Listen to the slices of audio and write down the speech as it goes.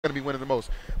going to be winning the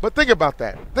most. But think about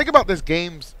that. Think about this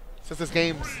game's, since this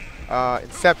game's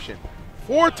inception.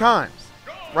 4 times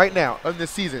right now in this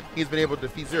season he's been able to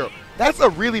defeat Zero. That's a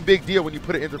really big deal when you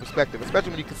put it into perspective, especially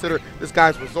when you consider this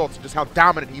guy's results and just how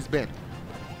dominant he's been.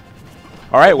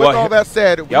 All right, with all that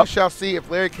said, we shall see if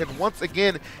Larry can once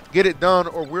again get it done,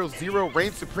 or will Zero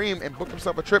reign supreme and book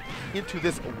himself a trip into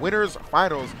this winners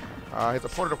finals. His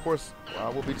opponent, of course,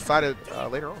 will be decided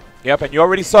later on. Yep, and you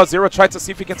already saw Zero try to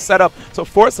see if he can set up to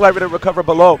force Larry to recover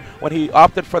below when he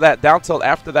opted for that down tilt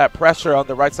after that pressure on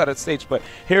the right side of the stage. But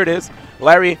here it is.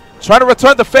 Larry trying to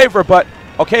return the favor, but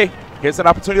okay, here's an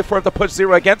opportunity for him to push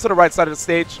Zero again to the right side of the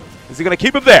stage. Is he going to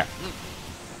keep him there?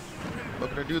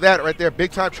 Looking to do that right there.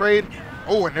 Big time trade.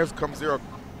 Oh, and there's comes Zero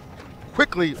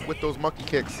quickly with those monkey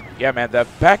kicks. Yeah, man, the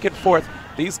back and forth.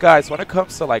 These guys, when it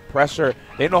comes to like pressure,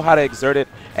 they know how to exert it,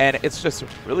 and it's just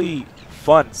really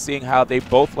fun seeing how they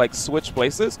both like switch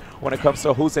places when it comes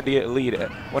to who's in the lead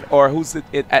or who's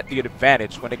at the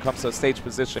advantage when it comes to stage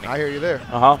positioning. I hear you there.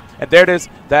 And there it is.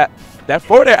 That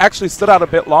forward air actually stood out a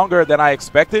bit longer than I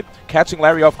expected, catching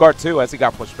Larry off guard too as he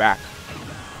got pushed back.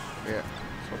 Yeah,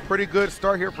 so pretty good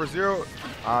start here for Zero.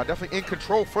 Definitely in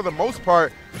control for the most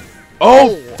part.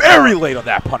 Oh, very late on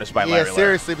that punish by Larry. Yeah,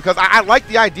 seriously, because I like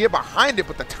the idea behind it,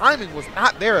 but the timing was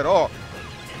not there at all.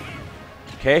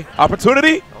 Okay,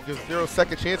 opportunity. Don't give Zero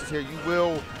second chances here. You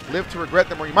will live to regret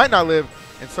them, or you might not live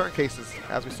in certain cases,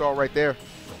 as we saw right there.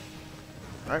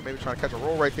 All right, maybe trying to catch a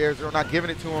roll right there. Zero not giving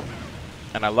it to him.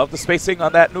 And I love the spacing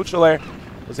on that neutral air.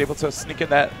 Was able to sneak in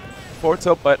that forward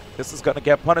tilt, but this is going to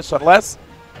get punished unless.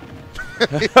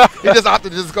 he just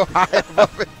opted to just go high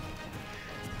above it.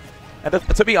 And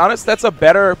to be honest, that's a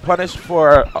better punish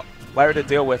for Larry to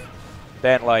deal with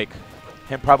than like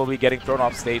him probably getting thrown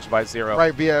off stage by Zero.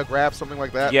 Right, via a grab, something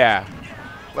like that. Yeah.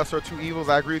 Lesser of two evils.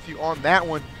 I agree with you on that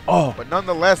one. Oh. But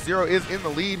nonetheless, Zero is in the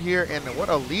lead here, and what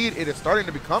a lead it is starting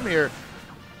to become here.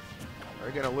 They're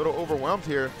getting a little overwhelmed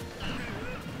here.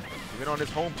 Even on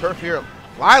his home turf here.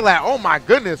 Lilat, oh my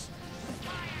goodness.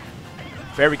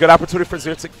 Very good opportunity for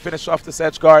Zero to finish off this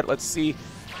edge guard. Let's see.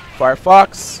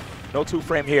 Firefox, no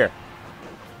 2-frame here.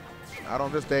 Not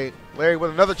on this day. Larry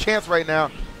with another chance right now.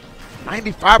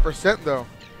 95% though.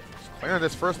 Clearing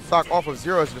this first stock off of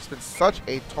Zero has just been such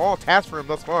a tall task for him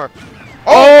thus far.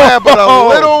 Oh, man, but a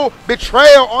little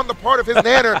betrayal on the part of his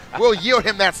nanner will yield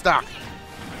him that stock.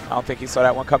 I don't think he saw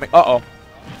that one coming. Uh-oh.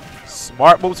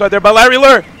 Smart moves right there by Larry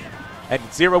Lurr. And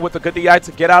Zero with a good DI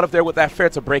to get out of there with that fair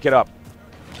to break it up.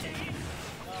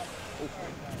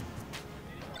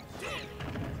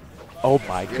 Oh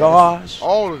my gosh.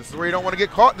 Oh, this is where you don't want to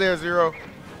get caught there, Zero.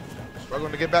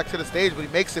 Struggling to get back to the stage, but he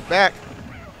makes it back.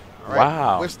 All right,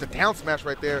 wow. Whiffs the down smash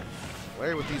right there.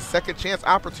 Larry with these second chance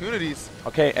opportunities.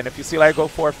 Okay, and if you see Larry go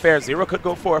for a fair, Zero could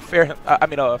go for a fair,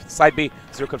 side B.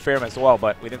 Zero could fair him as well,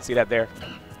 but we didn't see that there.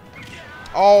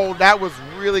 Oh, that was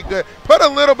really good. Put a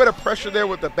little bit of pressure there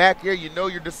with the back air. You know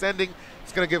you're descending.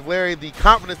 It's going to give Larry the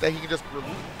confidence that he can just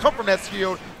come from that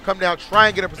shield, come down, try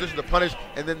and get a position to punish,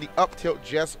 and then the up tilt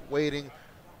just waiting.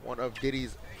 One of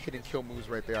Diddy's hit and kill moves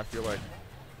right there, I feel like.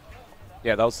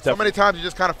 Yeah, that was so many times you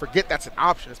just kind of forget that's an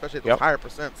option, especially at those higher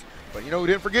percents. But you know who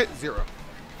didn't forget? Zero.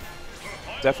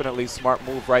 Definitely smart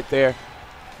move right there.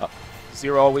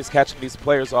 Zero always catching these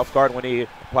players off guard when he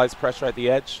applies pressure at the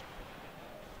edge.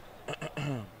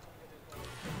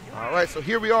 All right, so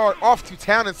here we are off to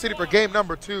Town and City for game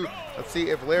number 2. Let's see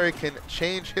if Larry can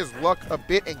change his luck a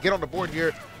bit and get on the board here.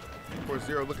 Of course,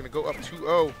 Zero looking to go up 2-0.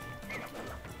 All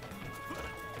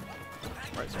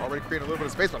right, so already creating a little bit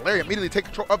of space, but Larry immediately take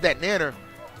control of that nanner.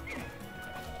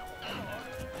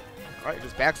 All right,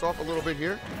 just backs off a little bit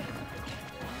here.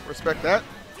 Respect that.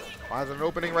 Finds an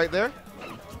opening right there.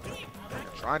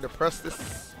 Trying to press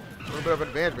this. A little bit of an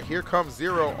advantage, but here comes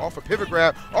Zero off a pivot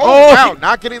grab. Oh, wow,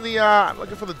 not getting the,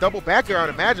 looking for the double back air, I'd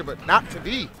imagine, but not to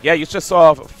be. Yeah, you just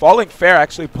saw falling fair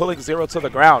actually pulling Zero to the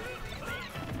ground.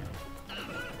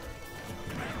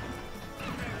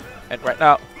 And right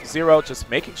now, Zero just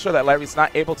making sure that Larry's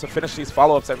not able to finish these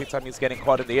follow-ups every time he's getting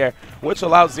caught in the air, which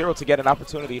allows Zero to get an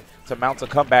opportunity to mount a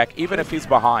comeback, even if he's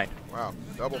behind. Wow,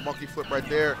 double monkey flip right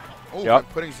there. Oh,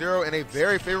 putting Zero in a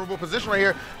very favorable position right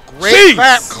here. Great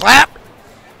Jeez. clap.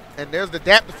 And there's the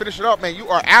dap to finish it up, man. You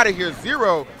are out of here.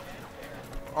 Zero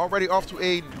already off to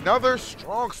another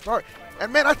strong start.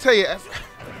 And, man, I tell you,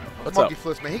 monkey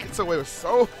flips, man, he gets away with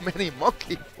so many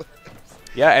monkey flips.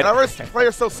 Yeah, and I've heard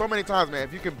players say so many times, man,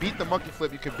 if you can beat the monkey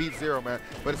flip, you can beat Zero, man.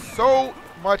 But it's so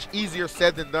much easier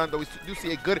said than done, though we do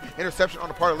see a good interception on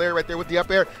the part of Larry right there with the up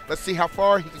air. Let's see how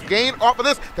far he can gain off of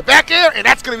this. The back air, and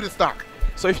that's going to be the stock.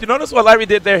 So if you notice what Larry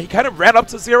did there, he kind of ran up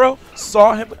to Zero,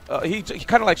 saw him, he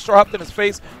kind of like straw hopped in his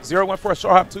face. Zero went for a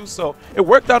straw hop too, so it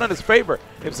worked out in his favor.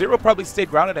 If Zero probably stayed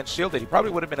grounded and shielded, he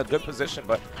probably would have been in a good position,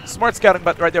 but smart scouting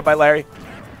right there by Larry.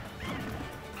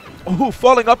 Ooh,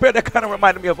 falling up here, that kind of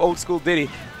reminded me of old school Diddy.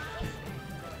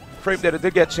 Frame data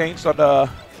did get changed on the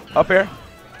up air,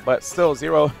 but still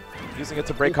Zero using it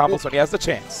to break combos when he has the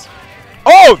chance.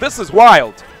 Oh, this is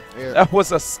wild. Yeah. That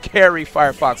was a scary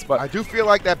Firefox, but I do feel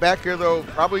like that back air, though,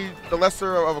 probably the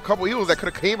lesser of a couple heals that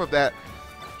could have came of that.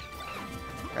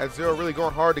 Had Zero really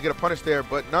going hard to get a punish there,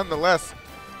 but nonetheless,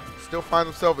 still finds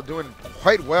himself doing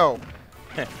quite well.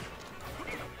 Right,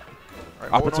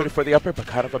 opportunity for the upper, but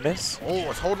kind of a miss. Oh,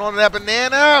 was holding on to that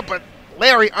banana, but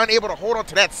Larry unable to hold on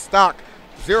to that stock.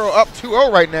 Zero up 2-0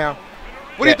 right now.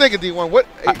 What do you think of D1? What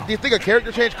do you think a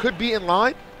character change could be in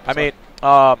line? I mean,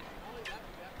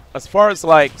 as far as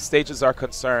like stages are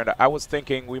concerned, I was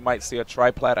thinking we might see a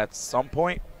triplat at some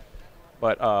point,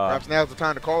 but perhaps now's the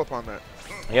time to call upon that.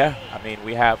 Yeah, I mean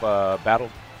we have battle.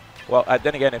 Well,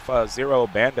 then again, if Zero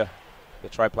banned the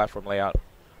tri-platform layout,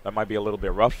 that might be a little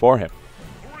bit rough for him.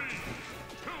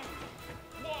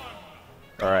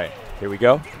 All right, here we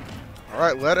go. All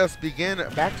right, let us begin.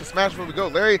 Back to Smash where we go.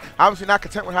 Larry obviously not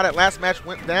content with how that last match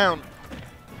went down.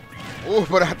 Oh,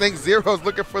 but I think Zero's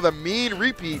looking for the mean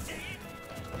repeat.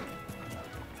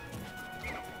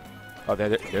 Oh,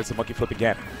 there's the monkey flip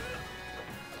again.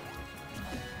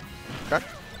 Okay,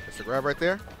 it's a grab right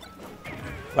there.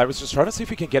 I was just trying to see if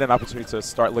we can get an opportunity to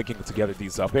start linking together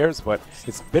these up airs, but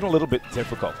it's been a little bit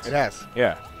difficult. It has.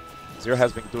 Yeah. Zero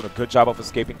has been doing a good job of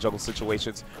escaping juggle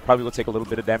situations. Probably will take a little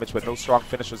bit of damage, but no strong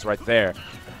finishers right there.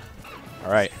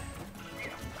 All right.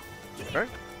 Okay.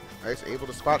 Nice, able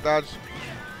to spot dodge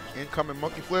incoming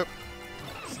monkey flip.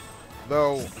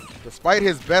 Though, despite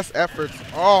his best efforts,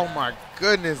 oh my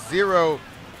goodness, Zero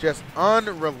just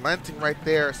unrelenting right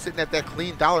there, sitting at that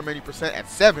clean dollar menu percent at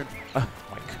 7. Oh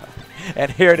my God.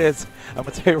 And here it is. I'm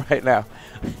going to tell you right now.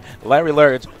 Larry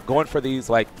Lurr going for these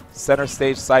like center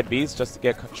stage side Bs just to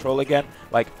get control again.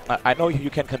 Like I know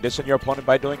you can condition your opponent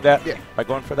by doing that, by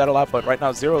going for that a lot, but right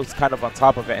now Zero's kind of on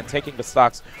top of it and taking the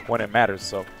stocks when it matters.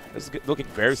 So this is looking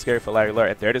very scary for Larry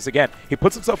Lurr. And there it is again. He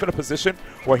puts himself in a position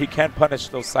where he can punish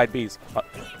those side Bs.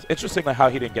 It's interesting how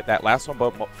he didn't get that last one,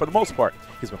 but for the most part,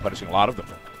 he's been punishing a lot of them.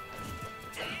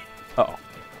 Uh-oh.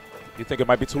 You think it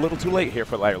might be too little too late here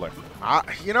for Larry Lurr?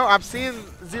 You know, I'm seeing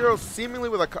Zero seemingly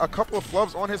with a couple of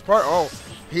flubs on his part. Oh,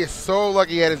 he is so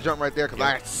lucky he had his jump right there because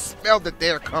I smelled it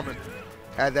there coming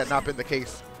had that not been the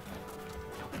case.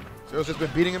 Zero's just been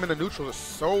beating him in the neutral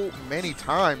so many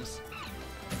times.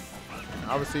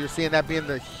 Obviously, you're seeing that being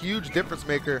the huge difference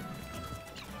maker.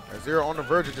 Zero on the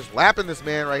verge of just lapping this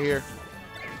man right here.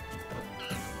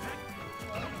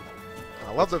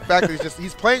 I love the fact that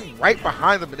he's playing right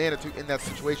behind the banana too in that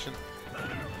situation.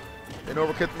 Didn't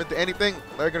overkick him into anything.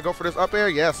 Larry gonna go for this up air?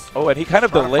 Yes. Oh, and he kind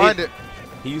of delayed it.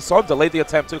 You saw him delay the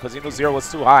attempt too because he knew Zero was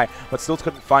too high, but still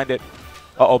couldn't find it.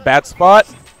 Uh-oh, bad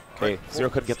spot. Okay, Zero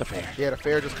couldn't get the fair. Yeah, the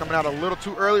fair just coming out a little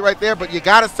too early right there, but you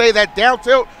gotta say that down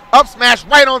tilt, up smash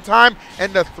right on time,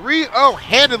 and the 3-0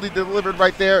 handily delivered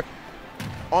right there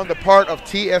on the part of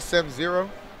TSM Zero.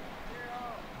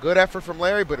 Good effort from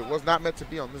Larry, but it was not meant to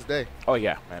be on this day. Oh,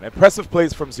 yeah, man. Impressive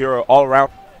plays from Zero all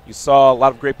around. You saw a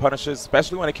lot of great punishes,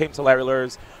 especially when it came to Larry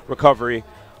Lurr's recovery.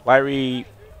 Larry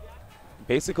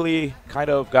basically kind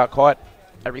of got caught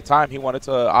every time he wanted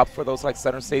to opt for those like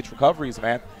center stage recoveries,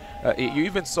 man. You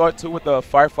even saw it, too, with the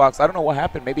Firefox. I don't know what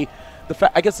happened. Maybe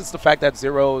I guess it's the fact that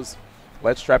Zero's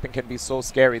ledge trapping can be so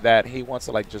scary that he wants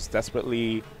to like just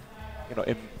desperately, you know,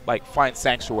 like find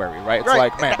sanctuary, right? It's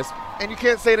like, man, and you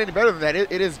can't say it any better than that.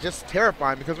 It is just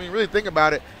terrifying because when you really think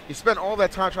about it, you spend all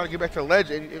that time trying to get back to the ledge,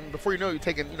 and before you know it, you're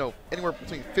taking, you know, anywhere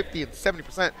between 50 and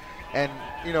 70%. And,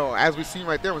 you know, as we've seen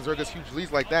right there, when Zero gets huge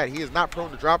leads like that, he is not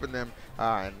prone to dropping them,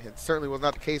 and it certainly was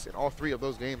not the case in all 3 of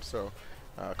those games. So,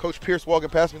 Coach Pierce walking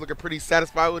past me looking pretty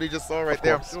satisfied with what he just saw right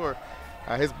there, I'm sure.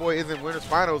 His boy is in winners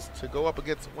finals to go up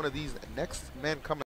against one of these next men coming.